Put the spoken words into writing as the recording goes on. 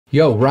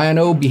Yo, Ryan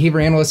O,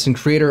 behavior analyst and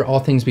creator, all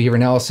things behavior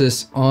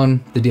analysis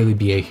on the Daily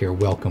BA here.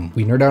 Welcome.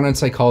 We nerd out on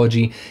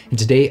psychology, and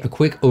today a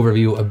quick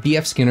overview of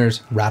B.F.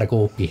 Skinner's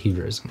radical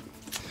behaviorism.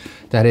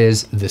 That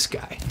is this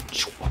guy.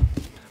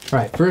 All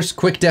right, first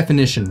quick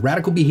definition.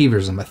 Radical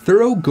behaviorism, a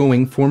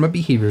thoroughgoing form of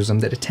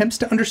behaviorism that attempts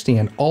to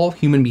understand all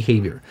human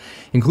behavior,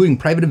 including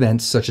private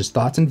events such as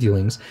thoughts and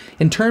feelings,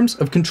 in terms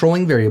of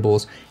controlling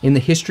variables in the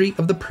history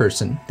of the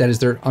person, that is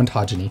their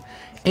ontogeny,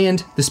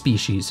 and the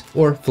species,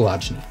 or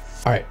phylogeny.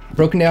 All right,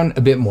 broken down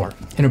a bit more.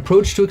 An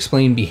approach to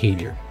explain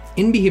behavior.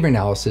 In behavior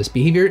analysis,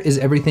 behavior is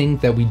everything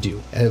that we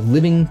do. A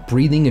living,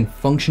 breathing, and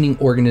functioning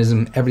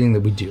organism, everything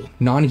that we do.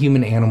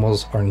 Non-human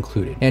animals are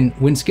included. And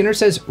when Skinner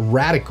says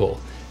radical,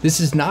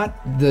 this is not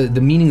the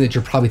meaning that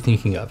you're probably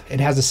thinking of. It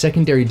has a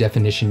secondary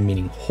definition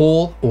meaning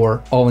whole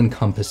or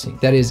all-encompassing.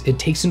 That is, it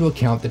takes into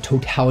account the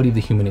totality of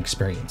the human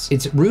experience.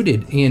 It's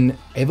rooted in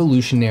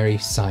evolutionary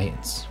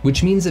science,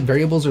 which means that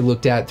variables are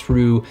looked at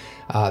through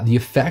the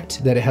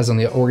effect that it has on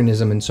the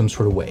organism in some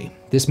sort of way.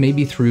 This may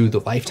be through the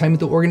lifetime of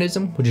the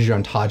organism, which is your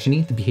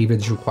ontogeny, the behavior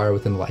that you require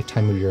within the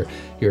lifetime of your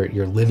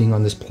living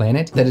on this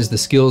planet. That is the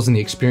skills and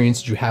the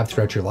experience that you have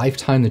throughout your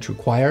lifetime that you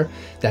require.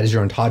 That is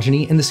your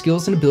ontogeny, and the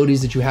skills and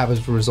abilities that you have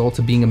as a result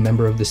of being a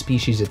member of the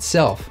species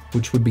itself,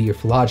 which would be your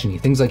phylogeny.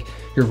 Things like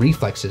your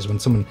reflexes when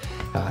someone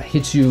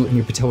hits you in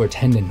your patellar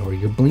tendon, or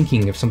you're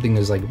blinking if something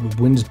is like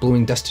wind's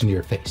blowing dust into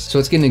your face. So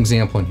let's get an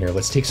example in here.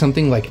 Let's take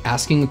something like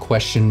asking a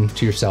question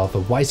to yourself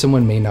of why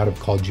someone may not have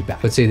called you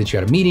back. Let's say that you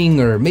had a meeting,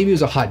 or maybe it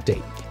was a hot date.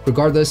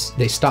 Regardless,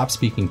 they stop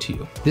speaking to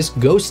you. This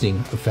ghosting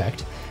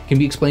effect can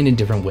be explained in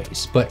different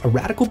ways, but a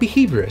radical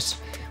behaviorist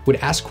would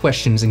ask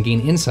questions and gain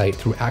insight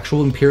through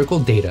actual empirical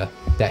data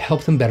that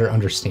help them better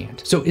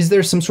understand. So is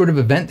there some sort of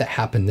event that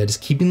happened that is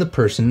keeping the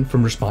person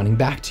from responding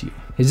back to you?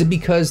 Is it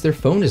because their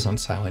phone is on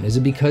silent? Is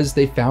it because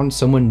they found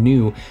someone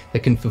new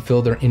that can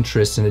fulfill their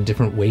interests in a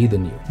different way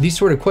than you? These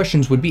sort of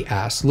questions would be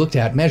asked, looked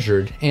at,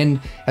 measured, and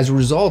as a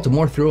result, a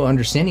more thorough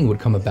understanding would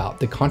come about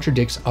that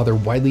contradicts other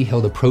widely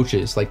held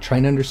approaches, like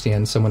trying to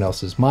understand someone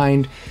else's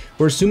mind,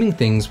 or assuming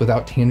things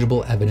without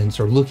tangible evidence,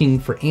 or looking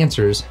for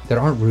answers that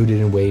aren't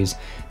rooted in ways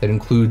that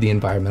include the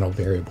environmental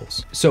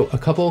variables. So a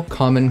couple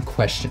common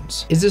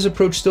questions. Is this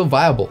approach still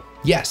viable?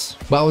 Yes.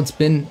 While it's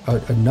been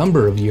a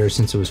number of years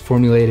since it was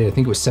formulated, I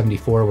think it was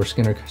 74 where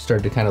Skinner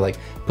started to kind of like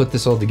put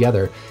this all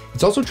together,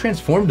 it's also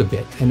transformed a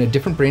bit, and a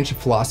different branch of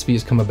philosophy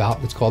has come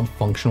about that's called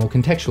functional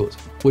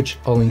contextualism, which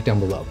I'll link down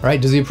below. All right,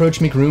 does the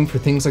approach make room for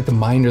things like the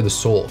mind or the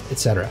soul,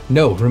 etc.?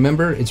 No,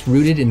 remember, it's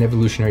rooted in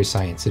evolutionary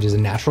science. It is a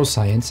natural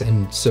science,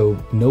 and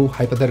so no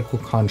hypothetical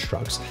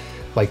constructs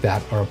like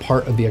that are a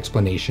part of the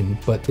explanation,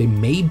 but they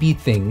may be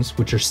things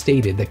which are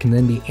stated that can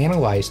then be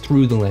analyzed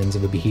through the lens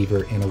of a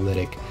behavior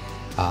analytic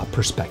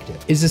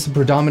perspective. Is this a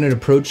predominant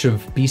approach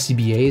of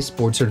BCBA's,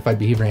 board certified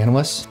behavior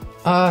analysts?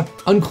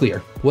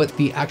 Unclear what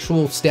the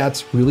actual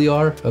stats really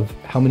are of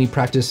how many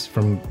practice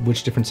from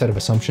which different set of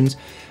assumptions,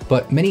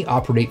 but many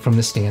operate from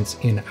this stance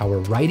in our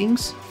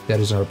writings,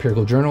 that is our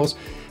empirical journals,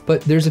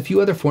 but there's a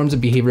few other forms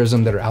of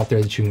behaviorism that are out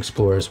there that you can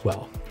explore as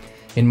well.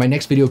 In my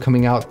next video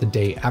coming out the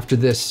day after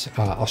this,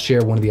 I'll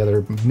share one of the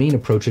other main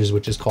approaches,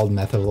 which is called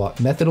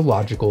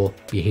methodological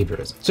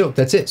behaviorism. So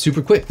that's it,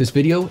 super quick. This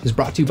video is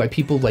brought to you by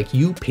people like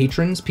you,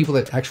 patrons, people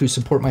that actually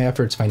support my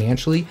efforts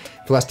financially.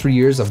 For the last 3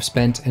 years, I've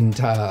spent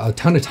a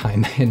ton of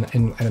time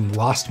and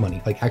lost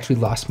money, like actually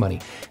lost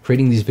money,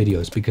 creating these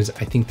videos because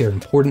I think they're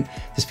important.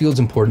 This field's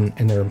important,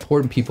 and there are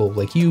important people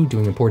like you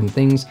doing important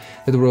things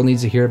that the world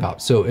needs to hear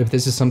about. So if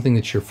this is something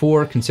that you're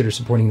for, consider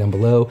supporting down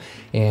below.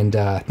 And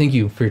thank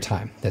you for your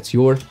time. That's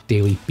your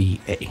Daily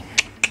BA.